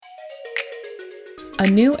A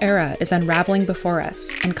new era is unraveling before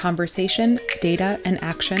us, and conversation, data, and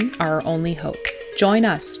action are our only hope. Join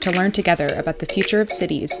us to learn together about the future of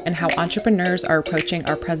cities and how entrepreneurs are approaching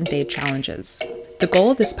our present-day challenges. The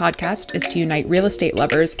goal of this podcast is to unite real estate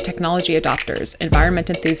lovers, technology adopters,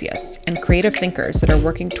 environment enthusiasts, and creative thinkers that are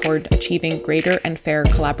working toward achieving greater and fair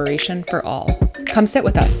collaboration for all. Come sit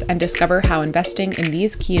with us and discover how investing in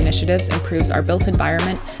these key initiatives improves our built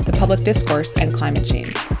environment, the public discourse, and climate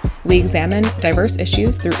change. We examine diverse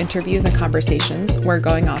issues through interviews and conversations where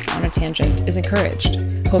going off on a tangent is encouraged,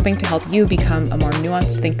 hoping to help you become a more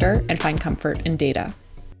nuanced thinker and find comfort in data.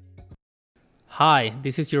 Hi,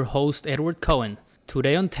 this is your host, Edward Cohen.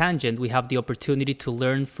 Today on Tangent, we have the opportunity to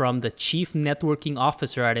learn from the Chief Networking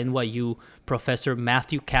Officer at NYU, Professor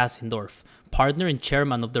Matthew Kasindorf, partner and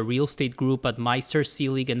chairman of the real estate group at Meister,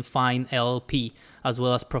 Seelig & Fine LLP, as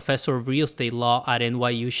well as professor of real estate law at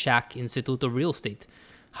NYU Schack Institute of Real Estate.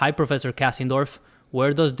 Hi, Professor Kasindorf.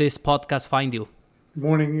 Where does this podcast find you? Good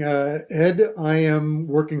morning, Ed. I am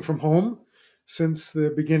working from home since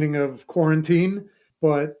the beginning of quarantine,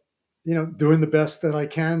 but doing the best that I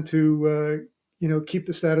can to keep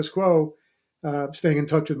the status quo, staying in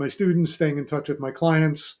touch with my students, staying in touch with my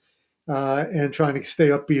clients, and trying to stay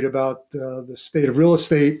upbeat about the state of real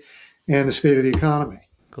estate and the state of the economy.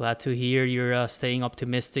 Glad to hear you're staying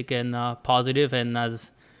optimistic and positive and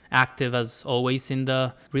as active as always in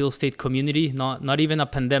the real estate community. Not even a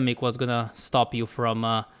pandemic was gonna stop you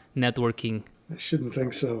from networking. I shouldn't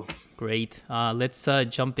think so. Great. Let's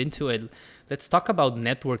jump into it. Let's talk about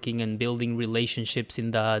networking and building relationships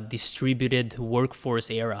in the distributed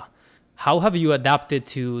workforce era. How have you adapted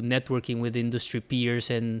to networking with industry peers,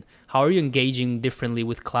 and how are you engaging differently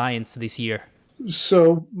with clients this year?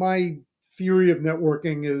 So my theory of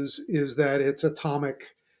networking is that it's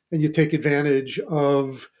atomic, and you take advantage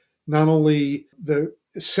of not only the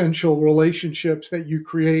essential relationships that you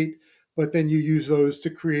create, but then you use those to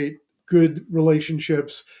create good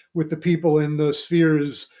relationships with the people in the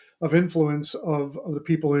spheres of influence of the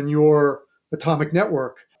people in your atomic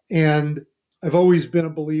network. And I've always been a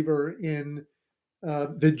believer in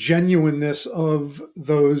the genuineness of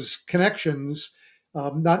those connections,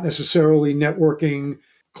 not necessarily networking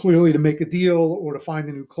clearly to make a deal or to find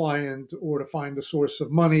a new client or to find the source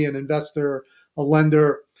of money, an investor, a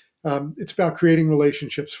lender. It's about creating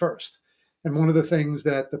relationships first. And one of the things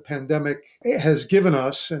that the pandemic has given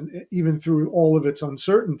us, and even through all of its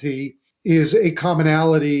uncertainty, is a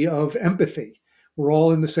commonality of empathy. We're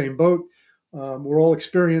all in the same boat. We're all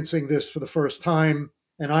experiencing this for the first time.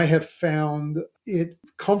 And I have found it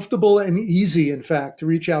comfortable and easy, in fact, to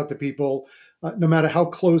reach out to people, no matter how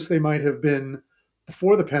close they might have been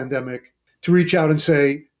before the pandemic, to reach out and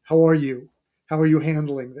say, how are you? How are you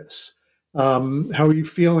handling this? How are you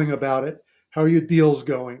feeling about it? How are your deals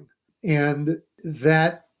going? And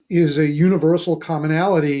that is a universal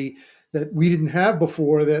commonality that we didn't have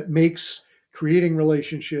before that makes creating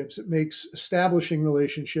relationships, it makes establishing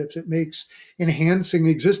relationships, it makes enhancing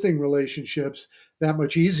existing relationships that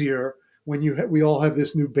much easier when we all have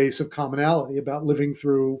this new base of commonality about living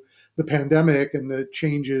through the pandemic and the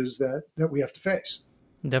changes that we have to face.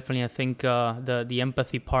 Definitely, I think the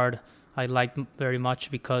empathy part I like very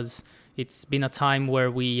much because it's been a time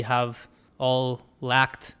where we have all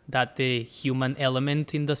lacked the human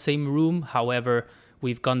element in the same room. However,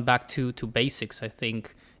 we've gone back to basics, I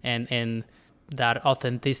think, and that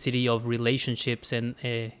authenticity of relationships, and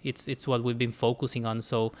it's what we've been focusing on.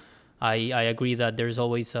 So I agree that there's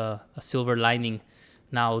always a silver lining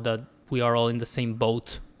now that we are all in the same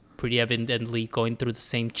boat, pretty evidently going through the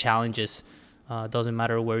same challenges. Doesn't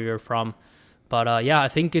matter where you're from. But I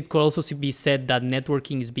think it could also be said that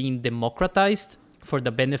networking is being democratized for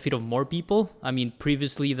the benefit of more people. I mean,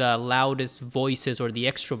 previously the loudest voices or the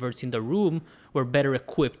extroverts in the room were better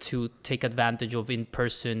equipped to take advantage of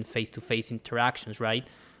in-person, face-to-face interactions, right?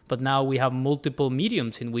 But now we have multiple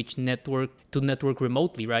mediums in which network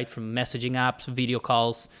remotely, right? From messaging apps, video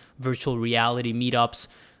calls, virtual reality meetups.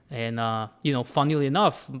 And, funnily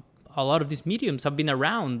enough, a lot of these mediums have been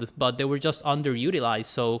around, but they were just underutilized.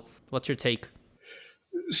 So what's your take?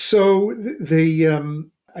 So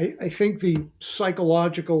I think the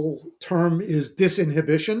psychological term is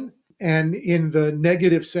disinhibition. And in the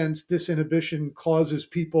negative sense, disinhibition causes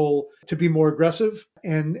people to be more aggressive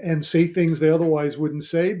and say things they otherwise wouldn't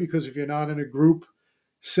say, because if you're not in a group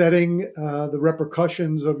setting, the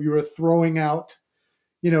repercussions of your throwing out,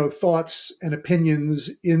 thoughts and opinions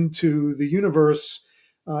into the universe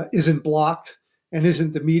isn't blocked and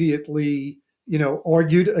isn't immediately,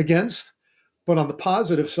 argued against. But on the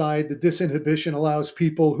positive side, the disinhibition allows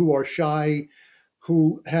people who are shy,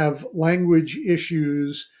 who have language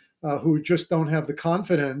issues, who just don't have the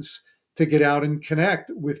confidence to get out and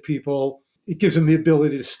connect with people. It gives them the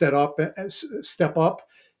ability to step up.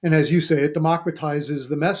 And as you say, it democratizes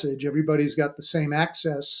the message. Everybody's got the same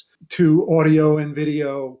access to audio and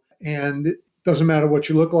video. And it doesn't matter what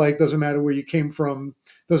you look like, doesn't matter where you came from,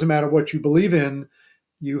 doesn't matter what you believe in.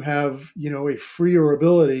 You have, a freer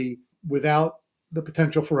ability without the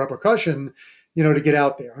potential for repercussion, to get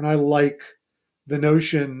out there. And I like the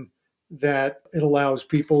notion that it allows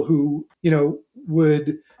people who,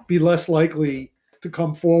 would be less likely to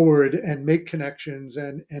come forward and make connections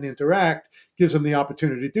and interact, gives them the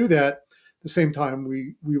opportunity to do that. At the same time,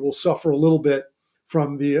 we will suffer a little bit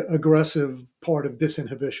from the aggressive part of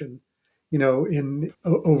disinhibition, in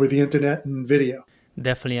over the internet and video.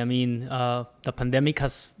 Definitely. I mean, the pandemic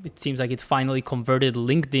it seems like it finally converted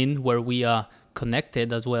LinkedIn, where we are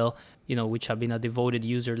connected as well, which I've been a devoted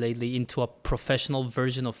user lately, into a professional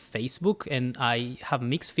version of Facebook. And I have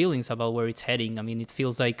mixed feelings about where it's heading. I mean, it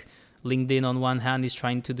feels like LinkedIn on one hand is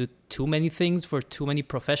trying to do too many things for too many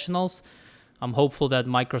professionals. I'm hopeful that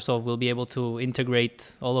Microsoft will be able to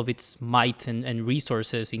integrate all of its might and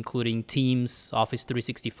resources, including Teams, Office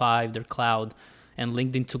 365, their cloud, and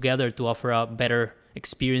LinkedIn together to offer a better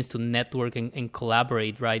experience to network and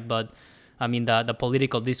collaborate, right? But I mean, the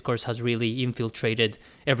political discourse has really infiltrated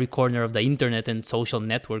every corner of the internet and social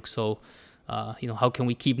networks. So, how can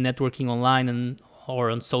we keep networking online or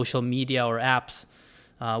on social media or apps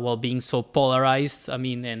while being so polarized? I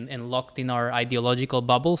mean, and locked in our ideological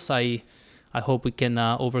bubbles. I hope we can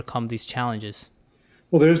overcome these challenges.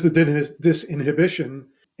 Well, there's the disinhibition,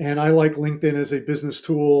 and I like LinkedIn as a business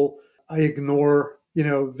tool. I ignore,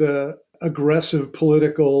 the aggressive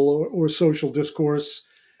political or social discourse.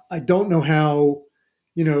 I don't know how,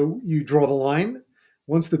 you draw the line.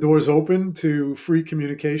 Once the doors open to free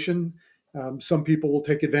communication, some people will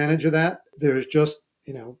take advantage of that. There's just,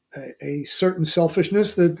 a certain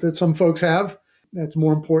selfishness that some folks have. That's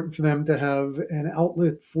more important for them to have an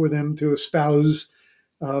outlet for them to espouse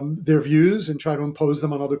their views and try to impose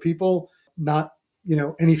them on other people, not,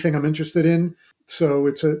 anything I'm interested in. So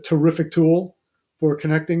it's a terrific tool for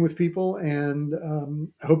connecting with people, and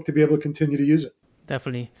I hope to be able to continue to use it.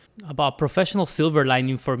 Definitely. About professional silver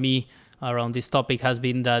lining for me around this topic has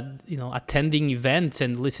been that, attending events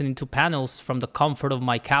and listening to panels from the comfort of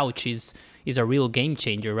my couch is a real game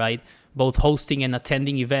changer, right? Both hosting and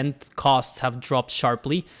attending event costs have dropped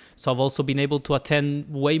sharply. So I've also been able to attend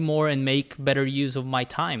way more and make better use of my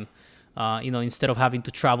time. Instead of having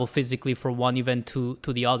to travel physically from one event to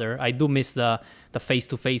the other. I do miss the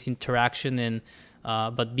face-to-face interaction, and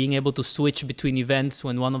but being able to switch between events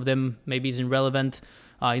when one of them maybe isn't relevant,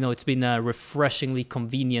 it's been refreshingly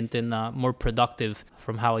convenient and more productive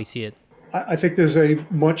from how I see it. I think there's a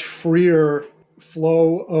much freer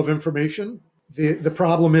flow of information. The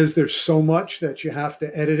problem is there's so much that you have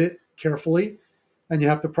to edit it carefully, and you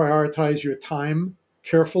have to prioritize your time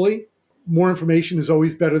carefully. More information is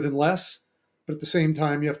always better than less, but at the same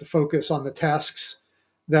time, you have to focus on the tasks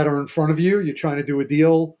that are in front of you. You're trying to do a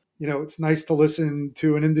deal. It's nice to listen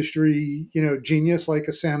to an industry, genius like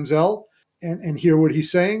a Sam Zell and hear what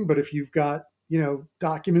he's saying. But if you've got,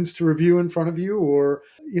 documents to review in front of you, or,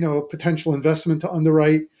 a potential investment to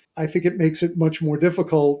underwrite, I think it makes it much more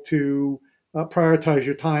difficult to prioritize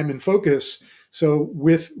your time and focus. So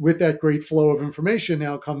with that great flow of information,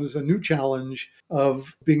 now comes a new challenge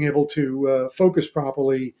of being able to focus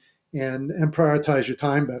properly and prioritize your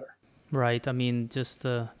time better. Right. I mean, just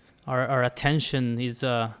our attention is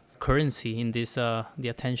a currency in this the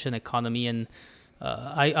attention economy, and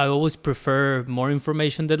I always prefer more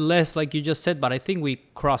information than less, like you just said. But I think we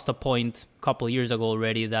crossed a point a couple of years ago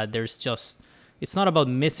already that it's not about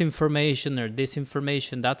misinformation or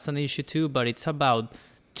disinformation. That's an issue too, but it's about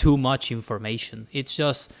too much information. It's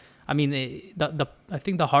just, I mean, I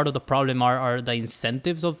think the heart of the problem are the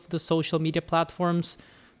incentives of the social media platforms.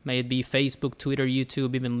 May it be Facebook, Twitter,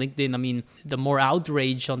 YouTube, even LinkedIn. I mean, the more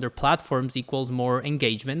outrage on their platforms equals more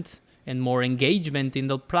engagement, and more engagement in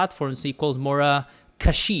the platforms equals more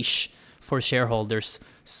cashish for shareholders.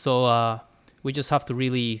 So we just have to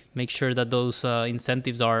really make sure that those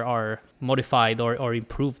incentives are modified or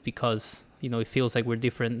improved, because it feels like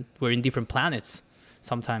we're in different planets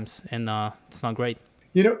sometimes, and it's not great.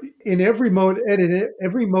 In every mode,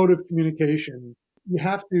 every mode of communication, you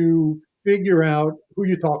have to figure out who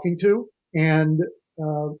you're talking to and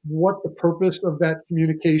what the purpose of that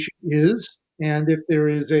communication is, and if there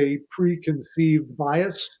is a preconceived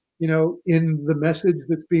bias, in the message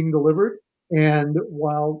that's being delivered. And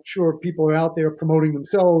while sure people are out there promoting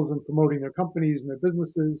themselves and promoting their companies and their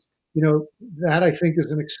businesses, that I think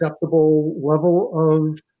is an acceptable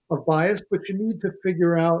level of bias, but you need to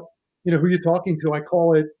figure out, who you're talking to. I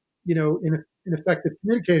call it, in effective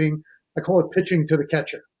communicating, I call it pitching to the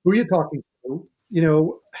catcher. Who are you talking to?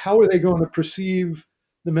 How are they going to perceive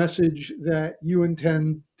the message that you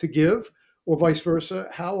intend to give, or vice versa?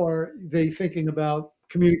 How are they thinking about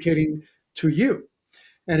communicating to you?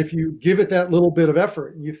 And if you give it that little bit of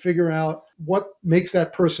effort and you figure out what makes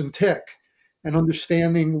that person tick and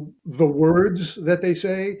understanding the words that they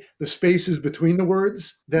say, the spaces between the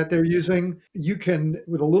words that they're using, you can,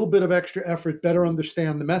 with a little bit of extra effort, better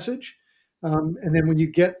understand the message. And then when you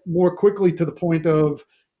get more quickly to the point of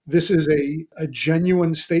this is a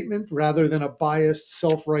genuine statement rather than a biased,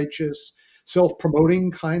 self-righteous,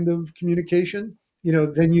 self-promoting kind of communication,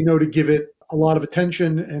 then to give it a lot of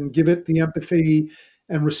attention and give it the empathy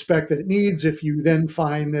and respect that it needs. If you then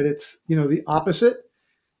find that it's, the opposite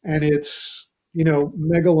and it's,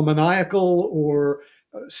 megalomaniacal or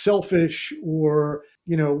selfish or,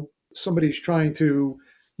 somebody's trying to,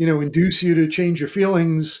 induce you to change your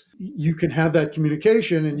feelings, you can have that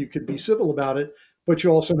communication and you can be civil about it. But you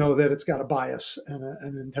also know that it's got a bias and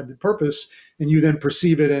an intended purpose, and you then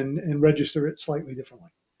perceive it and register it slightly differently.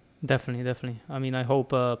 Definitely. I mean, I hope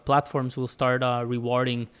platforms will start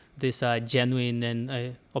rewarding this genuine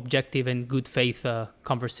and objective and good faith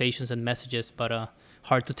conversations and messages, but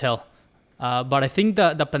hard to tell. But I think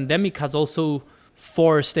the pandemic has also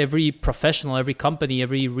forced every professional, every company,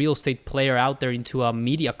 every real estate player out there into a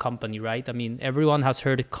media company, right? I mean, everyone has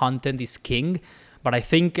heard content is king, but I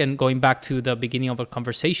think, and going back to the beginning of our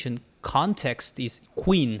conversation, context is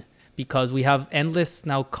queen. Because we have endless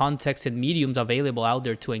now contexts and mediums available out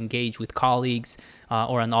there to engage with colleagues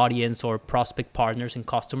or an audience or prospect partners and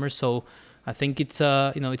customers. So I think it's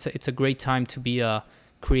a great time to be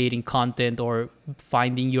creating content or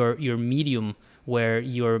finding your medium where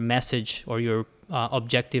your message or your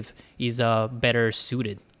objective is better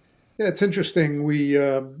suited. Yeah, it's interesting. We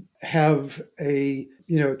have a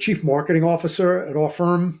chief marketing officer at our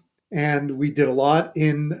firm. And we did a lot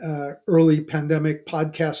in early pandemic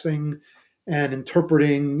podcasting and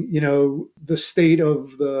interpreting, the state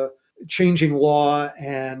of the changing law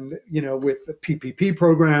and, with the PPP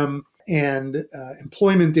program and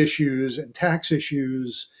employment issues and tax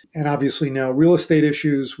issues. And obviously now real estate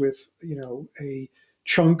issues with, a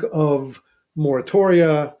chunk of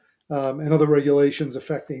moratoria and other regulations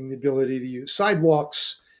affecting the ability to use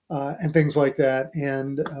sidewalks and things like that.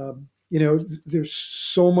 And, there's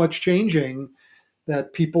so much changing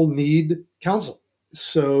that people need counsel.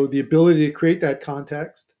 So the ability to create that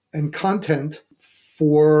context and content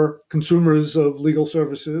for consumers of legal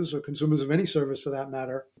services or consumers of any service for that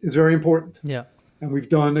matter is very important. Yeah. And we've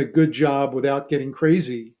done a good job without getting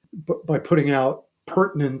crazy by putting out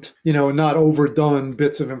pertinent, not overdone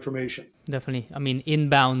bits of information. Definitely. I mean,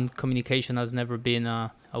 inbound communication has never been,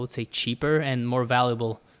 I would say, cheaper and more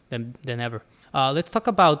valuable than ever. Let's talk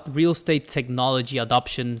about real estate technology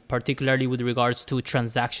adoption, particularly with regards to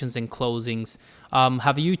transactions and closings.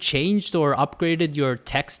 Have you changed or upgraded your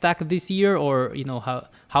tech stack this year, or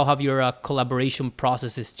how have your collaboration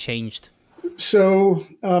processes changed? So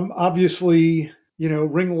obviously,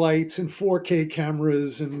 ring lights and 4K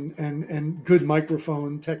cameras and good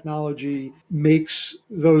microphone technology makes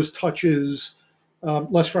those touches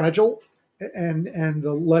less fragile. And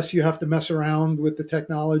the less you have to mess around with the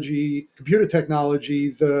technology, computer technology,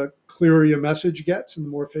 the clearer your message gets and the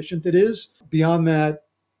more efficient it is. Beyond that,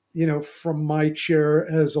 from my chair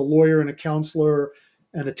as a lawyer and a counselor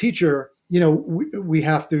and a teacher, we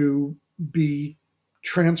have to be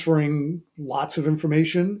transferring lots of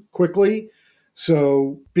information quickly.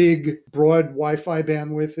 So big, broad Wi-Fi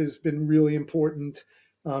bandwidth has been really important.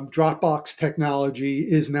 Dropbox technology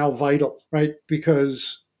is now vital, right?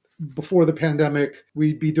 Because before the pandemic,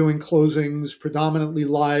 we'd be doing closings predominantly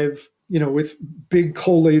live, with big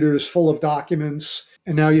collators full of documents.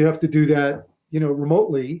 And now you have to do that,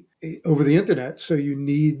 remotely over the internet. So you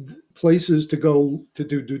need places to go to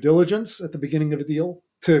do due diligence at the beginning of a deal,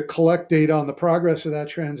 to collect data on the progress of that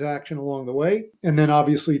transaction along the way, and then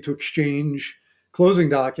obviously to exchange closing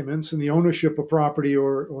documents and the ownership of property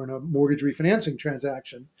or in a mortgage refinancing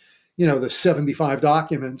transaction. The 75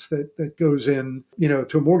 documents that goes in,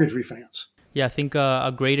 to a mortgage refinance. Yeah, I think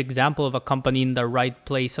a great example of a company in the right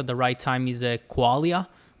place at the right time is Qualia,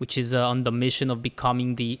 which is on the mission of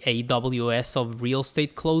becoming the AWS of real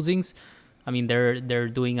estate closings. I mean, they're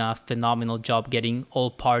doing a phenomenal job getting all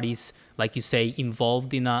parties, like you say,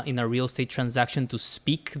 involved in a real estate transaction to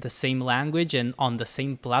speak the same language and on the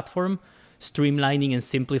same platform, streamlining and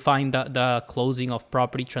simplifying the closing of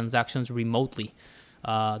property transactions remotely.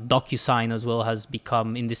 DocuSign as well has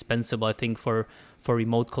become indispensable, I think, for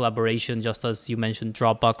remote collaboration, just as you mentioned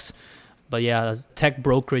Dropbox. But yeah, tech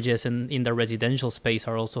brokerages in the residential space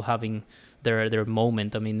are also having their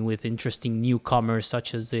moment. I mean, with interesting newcomers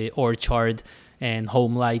such as the Orchard and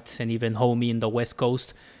Homelight and even Homey in the West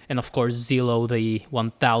Coast. And of course, Zillow, the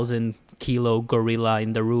 1,000 kilo gorilla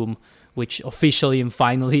in the room, which officially and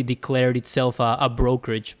finally declared itself a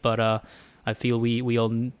brokerage. But I feel we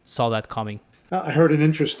all saw that coming. I heard an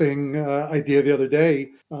interesting idea the other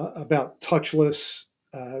day about touchless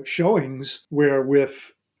showings where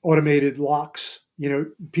with automated locks,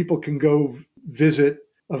 people can go visit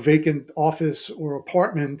a vacant office or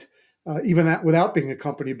apartment, even that without being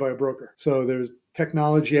accompanied by a broker. So there's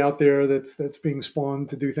technology out there that's being spawned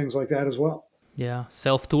to do things like that as well. Yeah,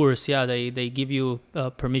 self tours. Yeah, they give you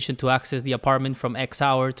permission to access the apartment from X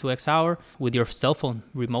hour to X hour with your cell phone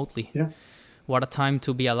remotely. Yeah. What a time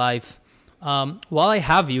to be alive. While I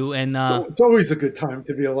have you, and it's always a good time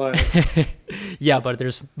to be alive. Yeah, but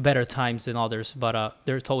there's better times than others. But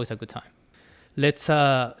there's always a good time. Let's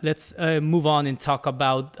move on and talk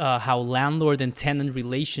about how landlord and tenant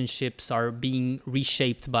relationships are being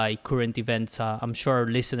reshaped by current events. I'm sure our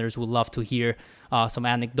listeners would love to hear some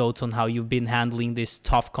anecdotes on how you've been handling these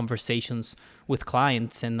tough conversations with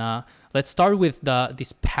clients. And let's start with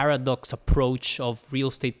this paradox approach of real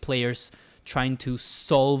estate players trying to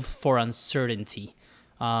solve for uncertainty.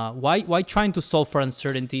 Why trying to solve for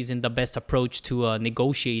uncertainty isn't the best approach to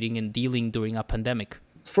negotiating and dealing during a pandemic?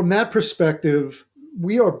 From that perspective,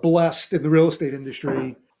 we are blessed in the real estate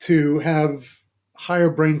industry to have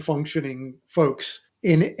higher brain functioning folks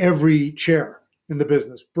in every chair in the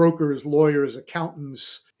business: brokers, lawyers,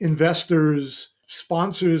 accountants, investors,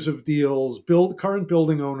 sponsors of deals, current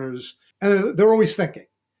building owners. And they're always thinking.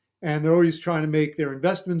 And they're always trying to make their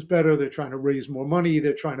investments better. They're trying to raise more money.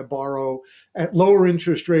 They're trying to borrow at lower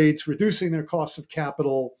interest rates, reducing their cost of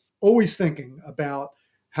capital, always thinking about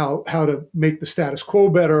how to make the status quo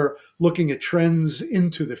better, looking at trends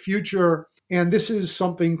into the future. And this is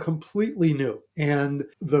something completely new. And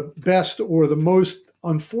the best or the most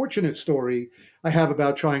unfortunate story I have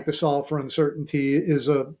about trying to solve for uncertainty is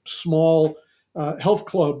a small health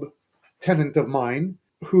club tenant of mine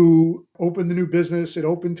who opened a new business. It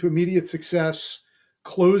opened to immediate success,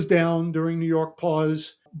 closed down during New York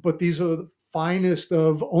pause. But these are the finest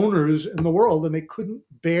of owners in the world, and they couldn't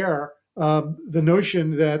bear the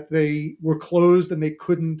notion that they were closed and they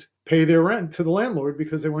couldn't pay their rent to the landlord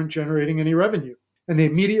because they weren't generating any revenue. And they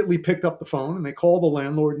immediately picked up the phone and they called the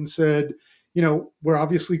landlord and said, we're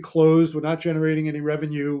obviously closed. We're not generating any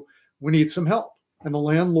revenue. We need some help. And the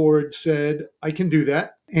landlord said, I can do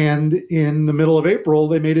that. And in the middle of April,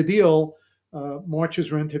 they made a deal.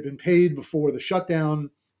 March's rent had been paid before the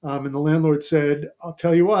shutdown. And the landlord said, I'll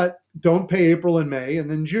tell you what, don't pay April and May. And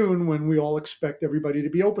then June, when we all expect everybody to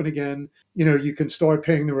be open again, you can start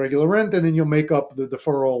paying the regular rent and then you'll make up the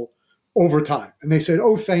deferral over time. And they said,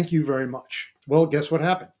 oh, thank you very much. Well, guess what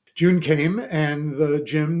happened? June came and the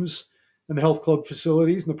gyms and the health club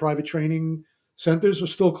facilities and the private training centers were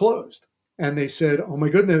still closed. And they said, oh my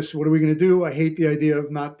goodness, what are we going to do? I hate the idea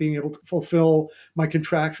of not being able to fulfill my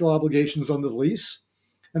contractual obligations under the lease.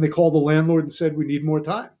 And they called the landlord and said, we need more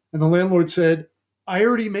time. And the landlord said, I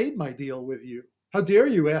already made my deal with you. How dare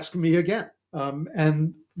you ask me again?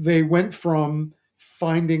 And they went from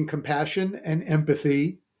finding compassion and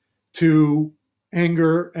empathy to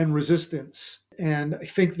anger and resistance. And I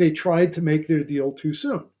think they tried to make their deal too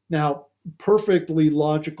soon. Now, perfectly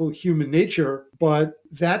logical human nature, but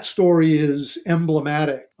that story is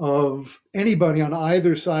emblematic of anybody on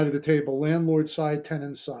either side of the table, landlord side,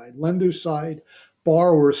 tenant side, lender side,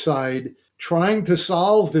 borrower side, trying to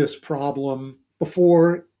solve this problem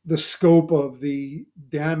before the scope of the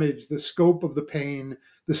damage, the scope of the pain,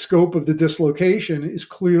 the scope of the dislocation is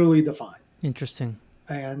clearly defined. Interesting.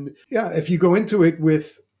 And yeah, if you go into it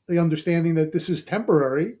with the understanding that this is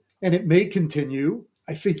temporary and it may continue,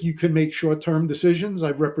 I think you can make short-term decisions.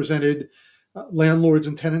 I've represented landlords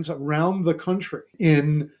and tenants around the country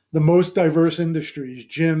in the most diverse industries,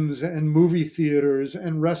 gyms and movie theaters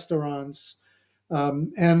and restaurants,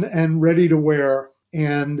 and ready-to-wear.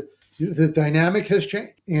 And the dynamic has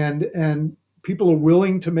changed. And people are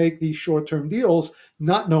willing to make these short-term deals,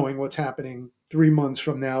 not knowing what's happening 3 months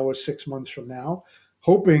from now or 6 months from now,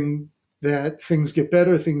 hoping that things get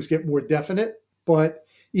better, things get more definite. But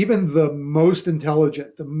even the most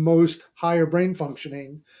intelligent, the most higher brain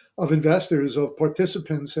functioning of investors, of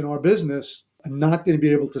participants in our business, are not going to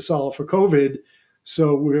be able to solve for COVID.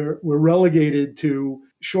 So we're relegated to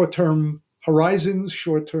short-term horizons,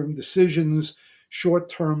 short-term decisions,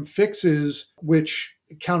 short-term fixes, which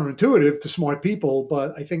counterintuitive to smart people,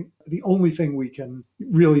 but I think the only thing we can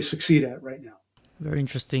really succeed at right now. Very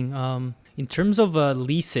interesting. In terms of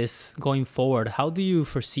leases going forward, how do you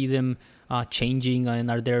foresee them changing,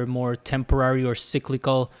 and are there more temporary or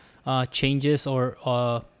cyclical changes, or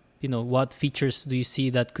what features do you see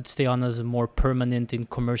that could stay on as more permanent in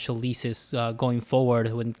commercial leases going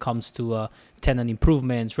forward when it comes to tenant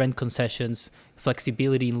improvements, rent concessions,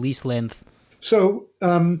 flexibility in lease length? So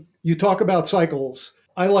you talk about cycles.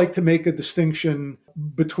 I like to make a distinction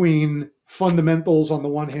between fundamentals on the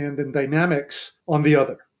one hand and dynamics on the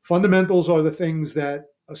other. Fundamentals are the things that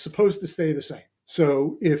are supposed to stay the same.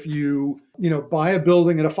 So if you buy a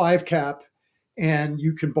building at a 5 cap and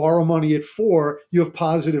you can borrow money at 4, you have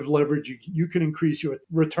positive leverage. You can increase your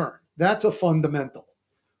return. That's a fundamental.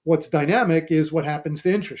 What's dynamic is what happens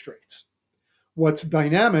to interest rates. What's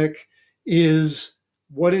dynamic is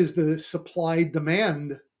what is the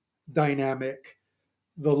supply-demand dynamic,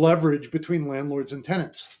 the leverage between landlords and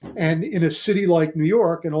tenants. And in a city like New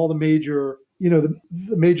York and all the major, the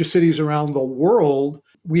major cities around the world,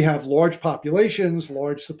 we have large populations,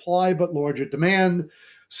 large supply, but larger demand.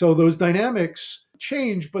 So those dynamics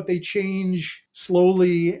change, but they change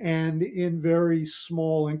slowly and in very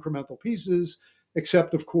small incremental pieces,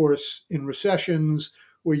 except, of course, in recessions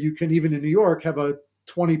where you can, even in New York, have a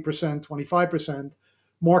 20%, 25%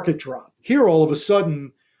 market drop. Here, all of a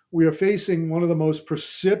sudden, we are facing one of the most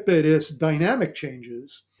precipitous dynamic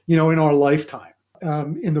changes, in our lifetime.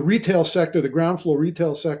 In the retail sector, the ground floor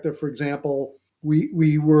retail sector, for example,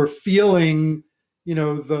 we were feeling,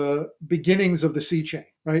 the beginnings of the sea change,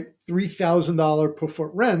 right? $3,000 per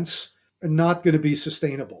foot rents are not going to be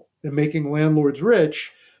sustainable. They're making landlords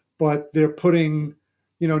rich, but they're putting,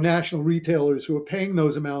 national retailers who are paying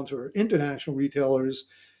those amounts, or international retailers,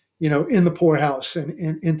 in the poorhouse and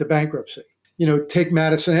into bankruptcy. Take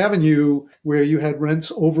Madison Avenue, where you had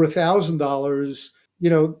rents over $1,000.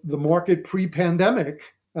 The market pre-pandemic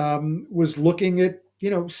was looking at,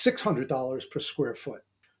 $600 per square foot.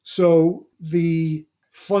 So the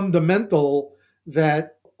fundamental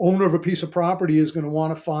that owner of a piece of property is going to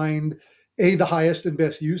want to find A, the highest and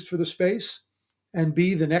best use for the space, and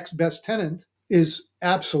B, the next best tenant is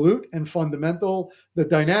absolute and fundamental. The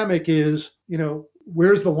dynamic is,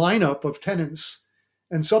 where's the lineup of tenants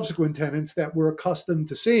and subsequent tenants that we're accustomed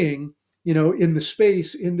to seeing, in the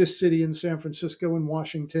space in this city, in San Francisco, in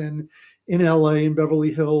Washington, in LA, in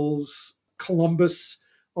Beverly Hills, Columbus,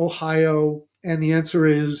 Ohio. And the answer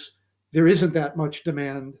is there isn't that much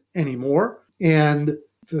demand anymore. And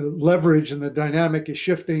the leverage and the dynamic is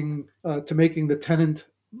shifting to making the tenant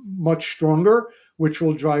much stronger, which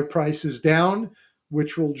will drive prices down,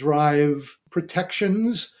 which will drive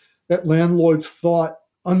protections that landlords thought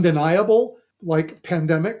undeniable, like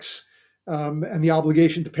pandemics and the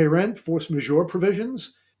obligation to pay rent, force majeure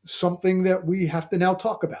provisions, something that we have to now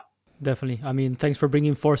talk about. Definitely. I mean, thanks for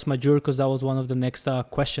bringing force majeure, because that was one of the next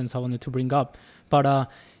questions I wanted to bring up. But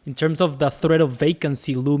in terms of the threat of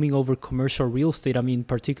vacancy looming over commercial real estate, I mean,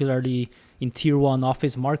 particularly in tier 1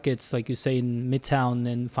 office markets, like you say, in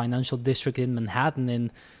Midtown and financial district in Manhattan,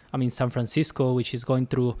 and San Francisco, which is going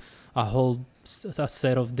through a whole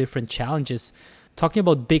set of different challenges. Talking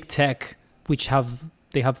about big tech, which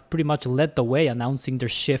they have pretty much led the way, announcing their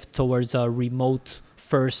shift towards remote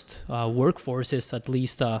first workforces, at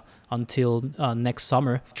least until next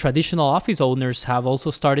summer. Traditional office owners have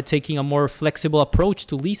also started taking a more flexible approach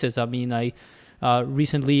to leases. I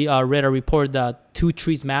recently read a report that Two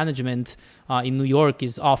Trees Management in New York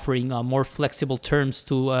is offering more flexible terms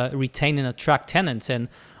to retain and attract tenants, and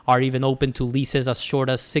are even open to leases as short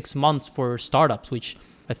as 6 months for startups, which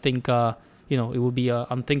I think it would be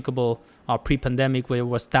unthinkable pre-pandemic, where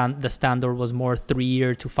the standard was more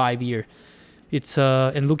 3-year to 5-year. It's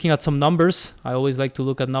and looking at some numbers, I always like to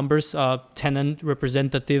look at numbers. Tenant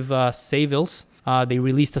representative Savills, they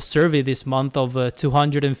released a survey this month of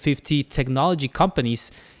 250 technology companies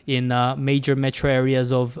in major metro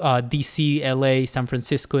areas of DC, LA, San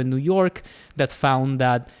Francisco, and New York, that found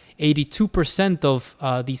that 82%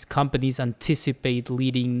 of these companies anticipate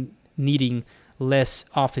needing less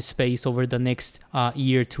office space over the next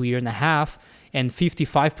year to year and a half. And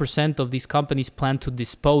 55% of these companies plan to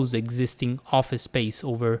dispose existing office space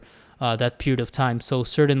over that period of time. So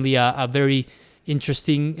certainly a very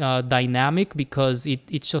interesting dynamic, because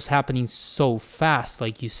it's just happening so fast,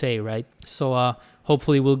 like you say, right? So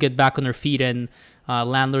hopefully we'll get back on our feet, and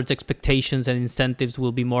landlords' expectations and incentives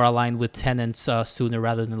will be more aligned with tenants sooner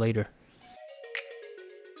rather than later.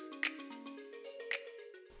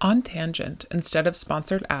 On Tangent, instead of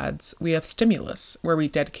sponsored ads, we have Stimulus, where we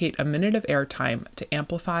dedicate a minute of airtime to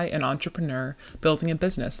amplify an entrepreneur building a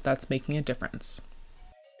business that's making a difference.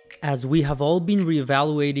 As we have all been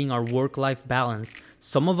reevaluating our work-life balance,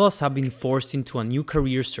 some of us have been forced into a new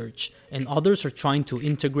career search, and others are trying to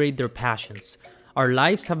integrate their passions. Our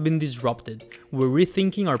lives have been disrupted. We're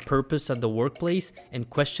rethinking our purpose at the workplace and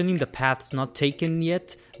questioning the paths not taken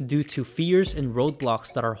yet due to fears and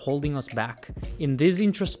roadblocks that are holding us back. In these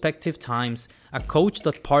introspective times, a coach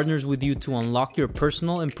that partners with you to unlock your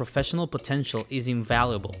personal and professional potential is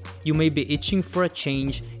invaluable. You may be itching for a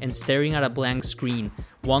change and staring at a blank screen,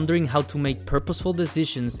 wondering how to make purposeful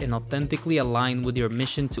decisions and authentically align with your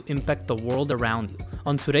mission to impact the world around you.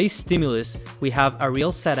 On today's Stimulus, we have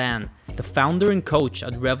Ariel Saran, the founder and coach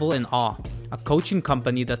at Revel and Awe, a coaching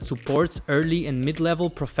company that supports early and mid-level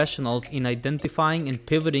professionals in identifying and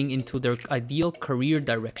pivoting into their ideal career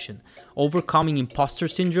direction, overcoming imposter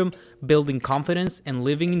syndrome, building confidence, and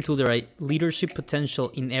living into their leadership potential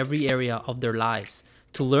in every area of their lives.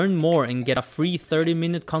 To learn more and get a free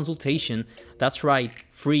 30-minute consultation, that's right,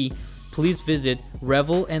 free, please visit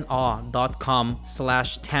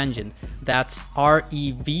revelandawe.com/tangent. That's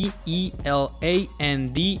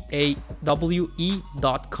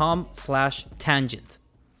revelandawe.com/tangent.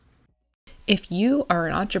 If you are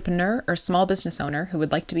an entrepreneur or small business owner who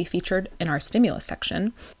would like to be featured in our Stimulus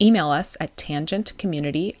section, email us at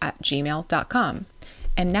tangentcommunity@gmail.com.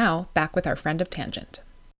 And now, back with our friend of Tangent.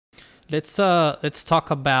 Let's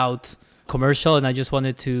talk about commercial, and I just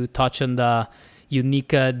wanted to touch on the unique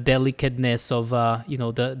delicateness of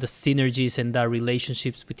the synergies and the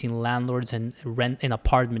relationships between landlords and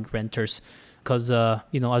apartment renters, because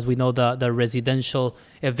as we know, the residential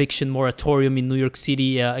eviction moratorium in New York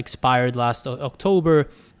City expired last October.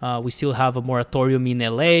 We still have a moratorium in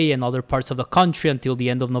LA and other parts of the country until the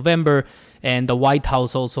end of November. And the White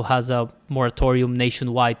House also has a moratorium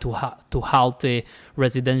nationwide to halt the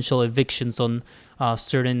residential evictions on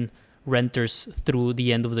certain renters through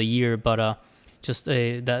the end of the year. But just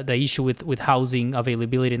the issue with housing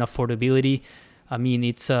availability and affordability, I mean,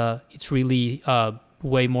 it's really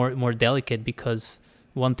way more delicate, because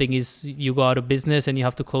one thing is you go out of business and you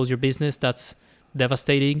have to close your business. That's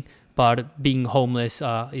devastating. But being homeless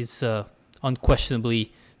is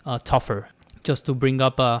unquestionably tougher. Just to bring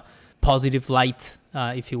up a positive light,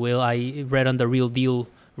 if you will, I read on The Real Deal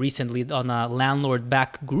recently on a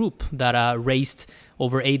landlord-backed group that raised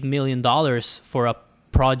over $8 million for a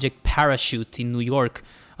Project Parachute in New York,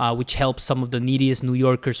 which helps some of the neediest New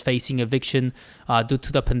Yorkers facing eviction due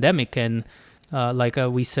to the pandemic. And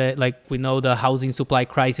we know the housing supply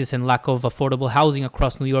crisis and lack of affordable housing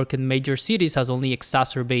across New York and major cities has only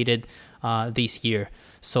exacerbated this year.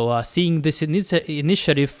 So seeing this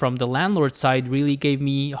initiative from the landlord side really gave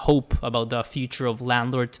me hope about the future of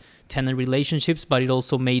landlord-tenant relationships, but it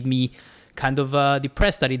also made me kind of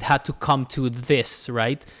depressed that it had to come to this,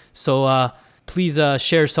 right? So please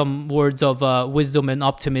share some words of wisdom and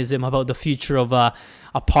optimism about the future of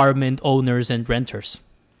apartment owners and renters.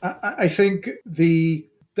 I think the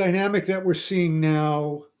dynamic that we're seeing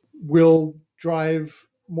now will drive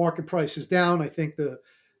market prices down. I think the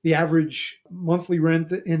average monthly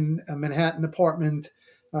rent in a Manhattan apartment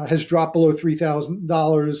has dropped below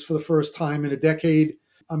 $3,000 for the first time in a decade.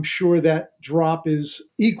 I'm sure that drop is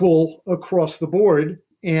equal across the board.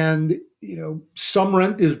 And, some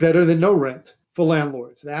rent is better than no rent for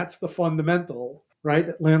landlords. That's the fundamental, right?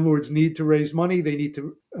 That landlords need to raise money. They need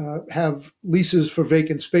to have leases for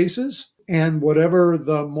vacant spaces. And whatever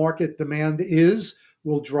the market demand is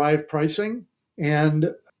will drive pricing.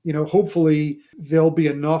 And hopefully there'll be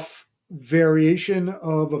enough variation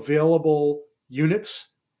of available units,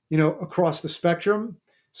 across the spectrum,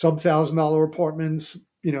 sub $1,000 apartments,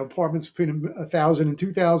 apartments between $1,000 and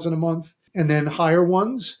 $2,000 a month, and then higher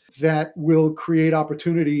ones that will create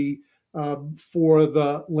opportunity for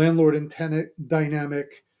the landlord and tenant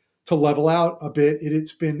dynamic to level out a bit.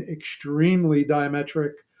 It's been extremely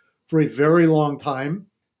diametric for a very long time.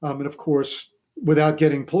 And of course, without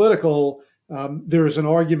getting political, there is an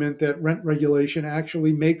argument that rent regulation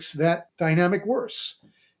actually makes that dynamic worse.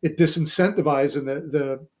 It disincentivizes, and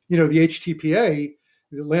the HTPA,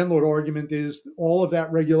 the landlord argument is all of that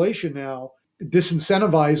regulation now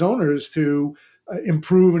disincentivize owners to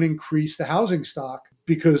improve and increase the housing stock,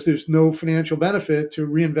 because there's no financial benefit to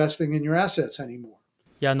reinvesting in your assets anymore.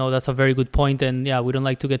 Yeah, no, that's a very good point. And yeah, we don't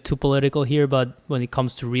like to get too political here, but when it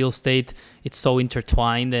comes to real estate, it's so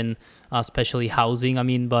intertwined, and especially housing. I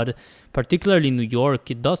mean, but particularly in New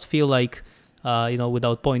York, it does feel like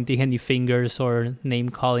without pointing any fingers or name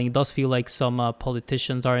calling. It does feel like some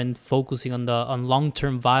politicians aren't focusing on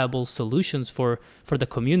long-term viable solutions for the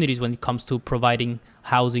communities when it comes to providing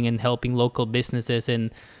housing and helping local businesses.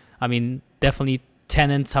 And I mean, definitely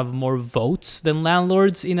tenants have more votes than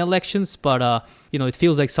landlords in elections, but it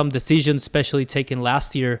feels like some decisions, especially taken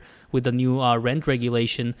last year with the new rent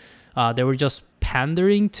regulation, they were just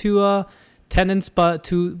pandering to tenants, but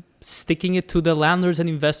to sticking it to the landlords and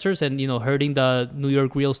investors, and hurting the New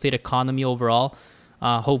York real estate economy overall.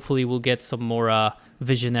 Hopefully we'll get some more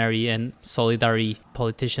visionary and solidarity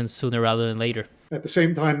politicians sooner rather than later. At the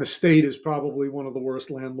same time, the state is probably one of the worst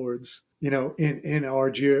landlords, in our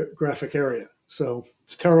geographic area. So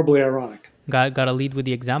it's terribly ironic. Gotta lead with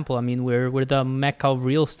the example. I mean, we're the mecca of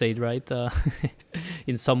real estate, right?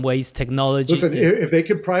 In some ways, technology. Listen, if they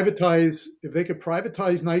could privatize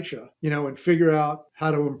NYCHA, and figure out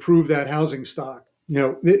how to improve that housing stock,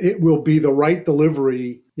 it will be the right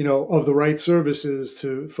delivery, of the right services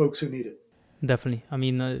to folks who need it. Definitely. I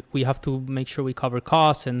mean, we have to make sure we cover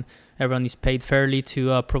costs and everyone is paid fairly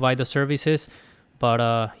to provide the services. But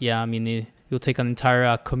it'll take an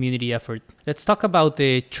entire community effort. Let's talk about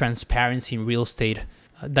the transparency in real estate.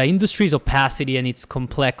 The industry's opacity and its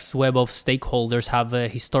complex web of stakeholders have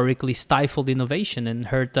historically stifled innovation and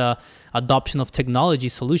hurt the adoption of technology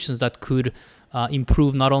solutions that could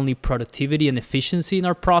improve not only productivity and efficiency in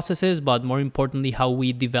our processes, but more importantly, how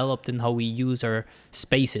we develop and how we use our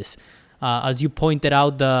spaces. As you pointed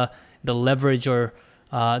out, the leverage or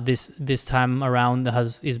this time around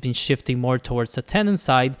is been shifting more towards the tenant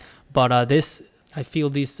side, but I feel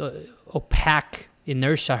this opaque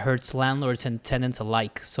inertia hurts landlords and tenants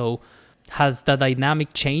alike. So has the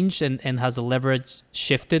dynamic changed and has the leverage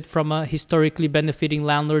shifted from historically benefiting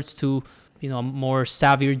landlords to a more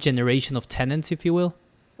savvier generation of tenants, if you will?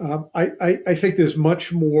 I think there's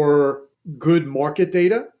much more good market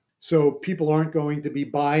data. So people aren't going to be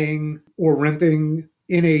buying or renting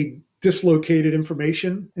in a dislocated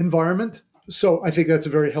information environment. So I think that's a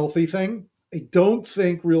very healthy thing. I don't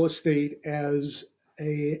think real estate as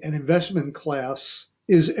an investment class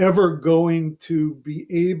is ever going to be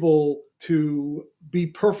able to be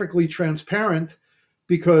perfectly transparent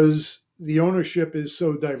because the ownership is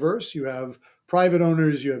so diverse. You have private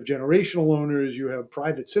owners, you have generational owners, you have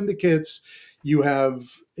private syndicates, you have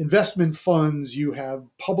investment funds, you have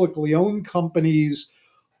publicly owned companies,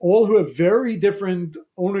 all who have very different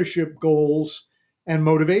ownership goals and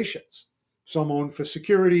motivations. Some own for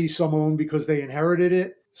security, some own because they inherited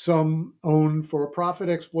it, some own for profit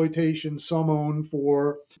exploitation, some own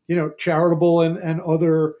for, charitable and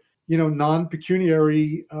other,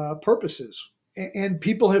 non-pecuniary purposes. And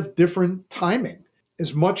people have different timing.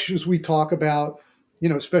 As much as we talk about,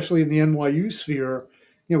 especially in the NYU sphere,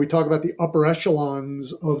 we talk about the upper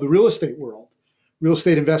echelons of the real estate world, real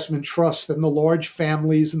estate investment trusts and the large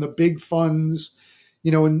families and the big funds,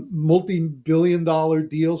 and multi-billion-dollar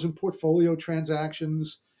deals and portfolio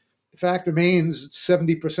transactions. The fact remains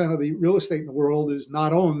 70% of the real estate in the world is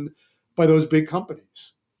not owned by those big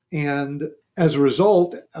companies. And as a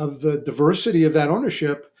result of the diversity of that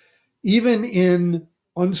ownership, even in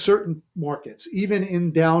uncertain markets, even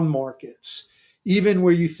in down markets, even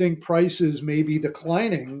where you think prices may be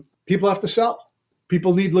declining, people have to sell.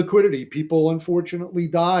 People need liquidity. People unfortunately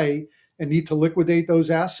die and need to liquidate those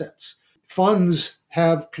assets. Funds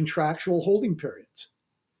have contractual holding periods,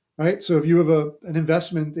 right? So if you have an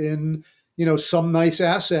investment in, some nice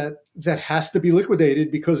asset that has to be liquidated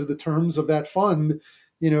because of the terms of that fund,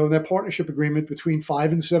 that partnership agreement between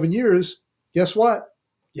 5 and 7 years, guess what?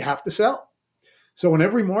 You have to sell. So in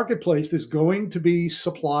every marketplace, there's going to be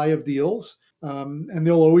supply of deals, and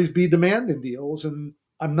there'll always be demand in deals. And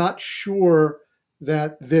I'm not sure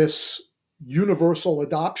that this universal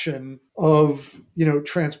adoption of,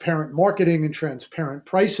 transparent marketing and transparent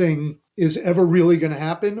pricing is ever really going to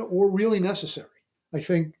happen or really necessary. I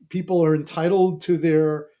think people are entitled to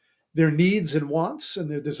their needs and wants and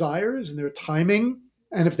their desires and their timing.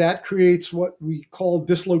 And if that creates what we call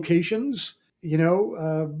dislocations,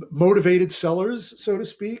 motivated sellers, so to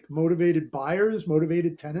speak, motivated buyers,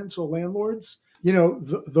 motivated tenants or landlords,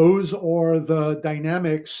 those are the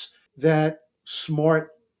dynamics that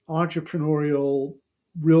smart entrepreneurial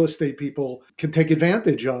real estate people can take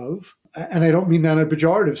advantage of. And I don't mean that in a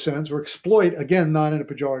pejorative sense, or exploit, again, not in a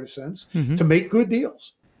pejorative sense, to make good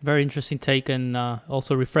deals. Very interesting take, and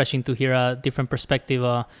also refreshing to hear a different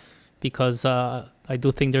perspective because I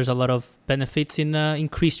do think there's a lot of benefits in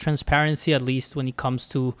increased transparency, at least when it comes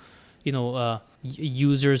to,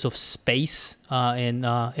 users of space and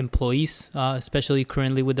employees, especially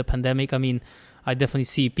currently with the pandemic. I mean, I definitely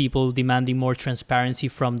see people demanding more transparency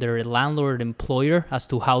from their landlord employer as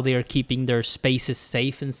to how they are keeping their spaces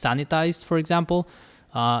safe and sanitized, for example.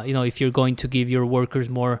 If you're going to give your workers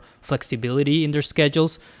more flexibility in their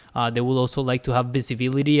schedules, they will also like to have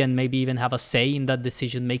visibility and maybe even have a say in that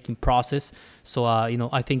decision-making process. So,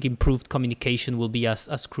 I think improved communication will be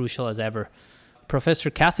as crucial as ever. Professor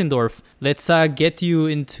Kasindorf, let's get you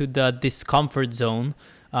into the discomfort zone.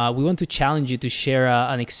 We want to challenge you to share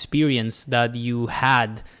an experience that you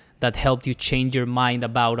had that helped you change your mind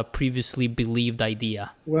about a previously believed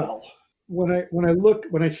idea. Well,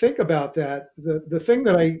 when I think about that, the thing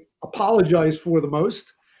that I apologize for the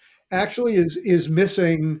most actually is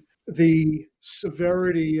missing the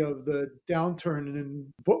severity of the downturn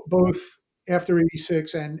in both after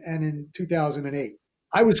 86 and in 2008.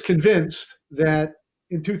 I was convinced that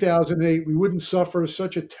in 2008 we wouldn't suffer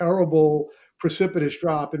such a terrible precipitous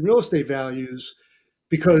drop in real estate values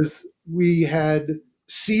because we had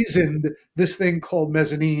seasoned this thing called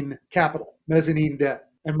mezzanine capital, mezzanine debt.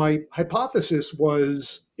 And my hypothesis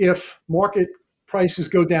was if market prices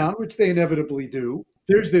go down, which they inevitably do,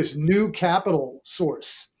 there's this new capital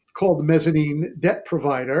source called the mezzanine debt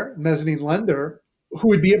provider, mezzanine lender, who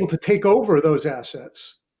would be able to take over those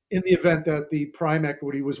assets in the event that the prime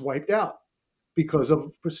equity was wiped out because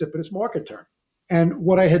of precipitous market turn. And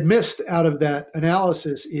what I had missed out of that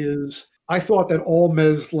analysis is I thought that all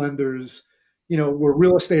mezz lenders, were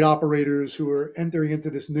real estate operators who were entering into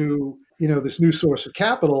this new source of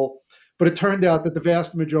capital. But it turned out that the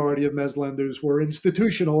vast majority of mezz lenders were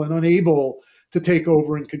institutional and unable to take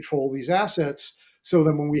over and control these assets. So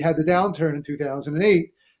then when we had the downturn in 2008,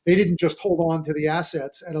 they didn't just hold on to the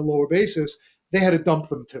assets at a lower basis, they had to dump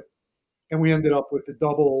them too. And we ended up with the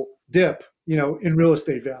double dip, in real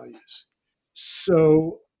estate values.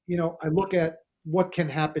 So, I look at what can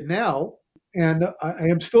happen now, and I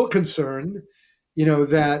am still concerned,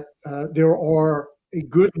 that there are a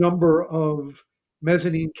good number of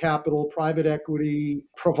mezzanine capital, private equity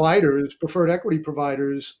providers, preferred equity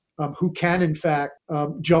providers, who can, in fact,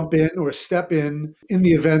 jump in or step in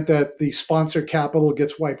the event that the sponsor capital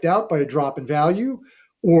gets wiped out by a drop in value,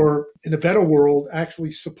 or in a better world,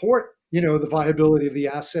 actually support the viability of the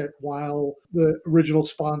asset while the original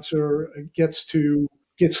sponsor gets through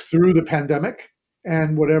the pandemic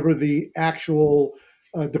and whatever the actual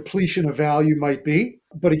depletion of value might be.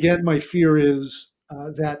 But again, my fear is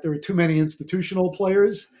that there are too many institutional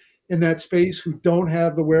players in that space who don't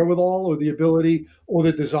have the wherewithal or the ability or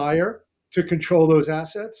the desire to control those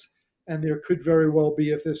assets. And there could very well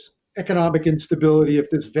be, if this economic instability, if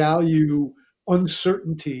this value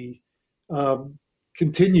uncertainty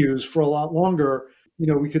continues for a lot longer,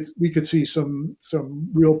 we could see some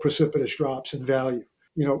real precipitous drops in value.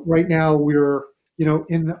 Right now we're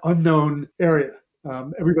in the unknown area.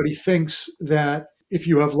 Everybody thinks that if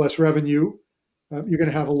you have less revenue, you're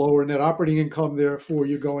going to have a lower net operating income. Therefore,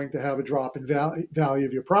 you're going to have a drop in value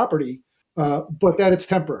of your property, but that it's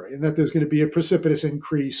temporary and that there's going to be a precipitous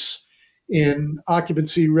increase in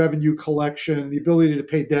occupancy, revenue collection, the ability to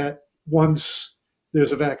pay debt once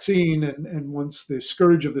there's a vaccine and once the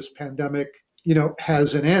scourge of this pandemic,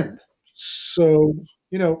 has an end. So,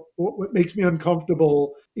 what makes me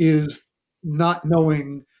uncomfortable is not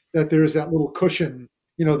knowing that there's that little cushion,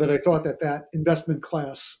 that I thought that investment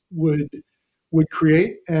class would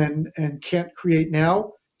create and can't create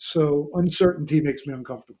now. So uncertainty makes me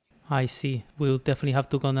uncomfortable. I see. We'll definitely have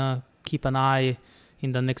to gonna keep an eye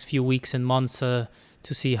in the next few weeks and months to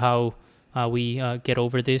see how we get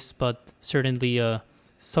over this. But certainly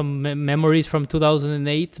some memories from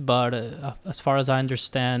 2008. But as far as I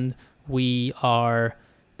understand,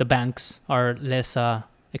 the banks are less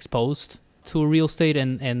exposed to real estate,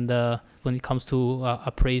 and when it comes to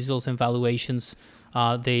appraisals and valuations,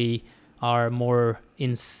 they are more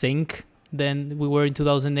in sync than we were in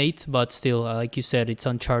 2008. But still, like you said, it's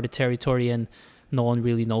uncharted territory, and no one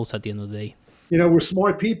really knows at the end of the day. We're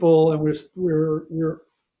smart people, and we're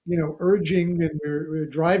urging and we're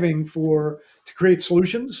driving to create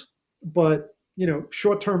solutions. But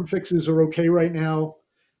short-term fixes are okay right now.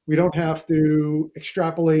 We don't have to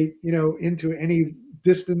extrapolate into any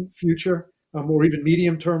distant future or even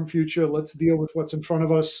medium-term future. Let's deal with what's in front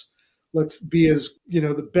of us. Let's be as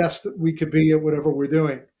the best that we could be at whatever we're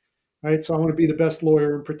doing. Right. So I want to be the best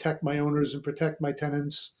lawyer and protect my owners and protect my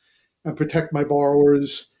tenants and protect my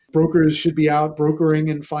borrowers. Brokers should be out brokering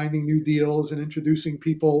and finding new deals and introducing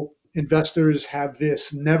people. Investors have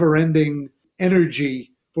this never-ending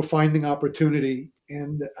energy for finding opportunity.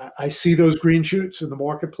 And I see those green shoots in the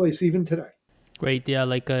marketplace even today. Great. Yeah.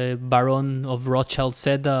 Like Baron of Rothschild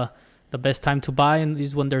said, the best time to buy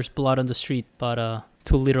is when there's blood on the street, but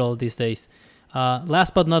too literal these days.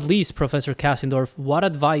 Last but not least, Professor Kasindorf, what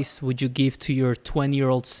advice would you give to your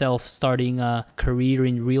 20-year-old self starting a career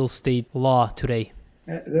in real estate law today?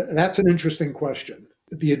 That's an interesting question.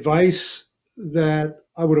 The advice that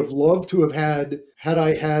I would have loved to have had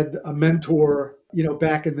I had a mentor,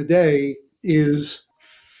 back in the day, is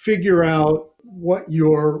figure out what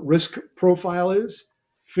your risk profile is,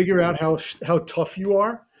 figure out how tough you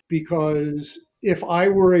are. Because if I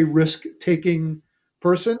were a risk-taking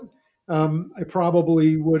person, I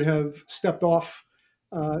probably would have stepped off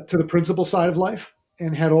to the principal side of life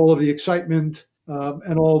and had all of the excitement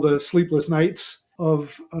and all the sleepless nights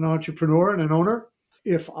of an entrepreneur and an owner.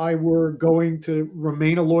 If I were going to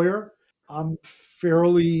remain a lawyer, I'm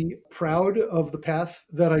fairly proud of the path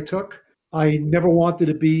that I took. I never wanted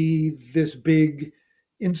to be this big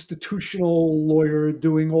institutional lawyer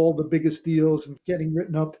doing all the biggest deals and getting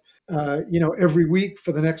written up, every week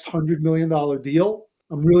for the next $100 million deal.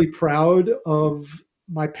 I'm really proud of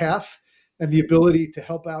my path and the ability to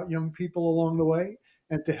help out young people along the way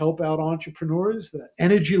and to help out entrepreneurs. The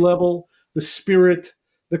energy level, the spirit,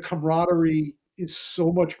 the camaraderie is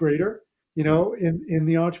so much greater, in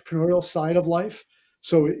the entrepreneurial side of life.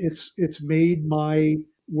 So it's made my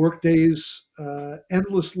work days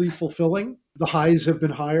endlessly fulfilling. The highs have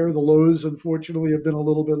been higher. The lows, unfortunately, have been a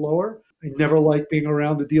little bit lower. I never like being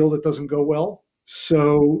around a deal that doesn't go well.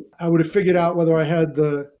 So I would have figured out whether I had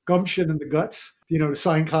the gumption and the guts, to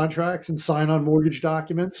sign contracts and sign on mortgage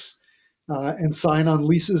documents and sign on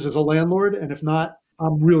leases as a landlord. And if not,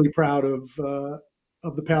 I'm really proud of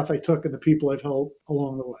the path I took and the people I've helped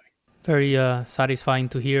along the way. Very satisfying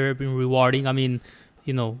to hear, been rewarding. I mean,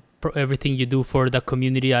 everything you do for the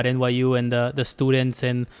community at NYU and the students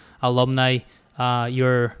and alumni,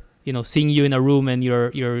 you're, seeing you in a room and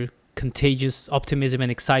your contagious optimism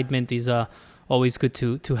and excitement is always good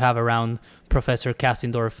to have around, Professor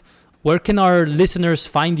Kasindorf. Where can our listeners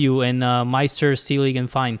find you and Meister Selig and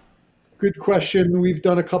Fine? Good question. We've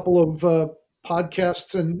done a couple of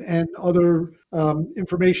podcasts and other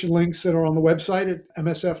information links that are on the website at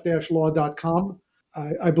msf-law.com.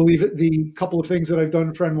 I believe the couple of things that I've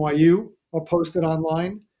done for NYU are posted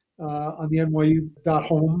online on the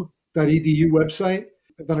nyu.home.edu website.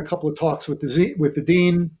 I've done a couple of talks with the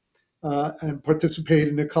dean and participated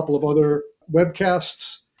in a couple of other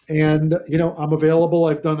webcasts. And, I'm available.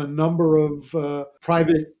 I've done a number of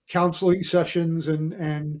private counseling sessions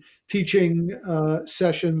and teaching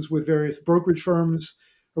sessions with various brokerage firms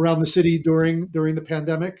around the city during the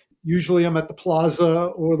pandemic. Usually I'm at the Plaza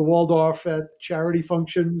or the Waldorf at charity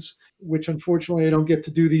functions, which unfortunately I don't get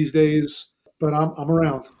to do these days, but I'm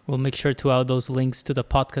around. We'll make sure to add those links to the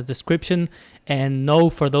podcast description. And no,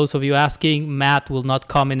 for those of you asking, Matt will not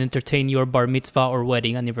come and entertain your bar mitzvah or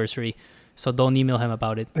wedding anniversary. So don't email him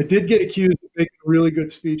about it. I did get accused of making a really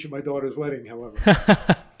good speech at my daughter's wedding, however.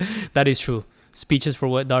 That is true. Speeches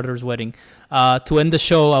for daughter's wedding. To end the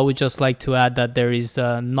show, I would just like to add that there is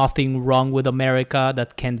nothing wrong with America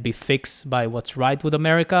that can't be fixed by what's right with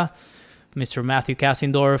America. Mr. Matthew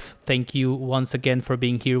Kasindorf, thank you once again for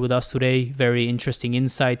being here with us today. Very interesting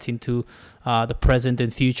insights into the present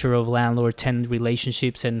and future of landlord-tenant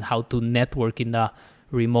relationships and how to network in the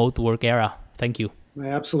remote work era. Thank you. My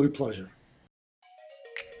absolute pleasure.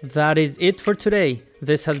 That is it for today.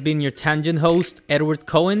 This has been your Tangent host, Edward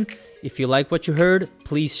Cohen. If you like what you heard,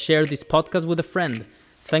 please share this podcast with a friend.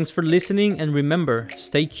 Thanks for listening, and remember,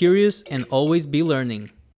 stay curious and always be learning.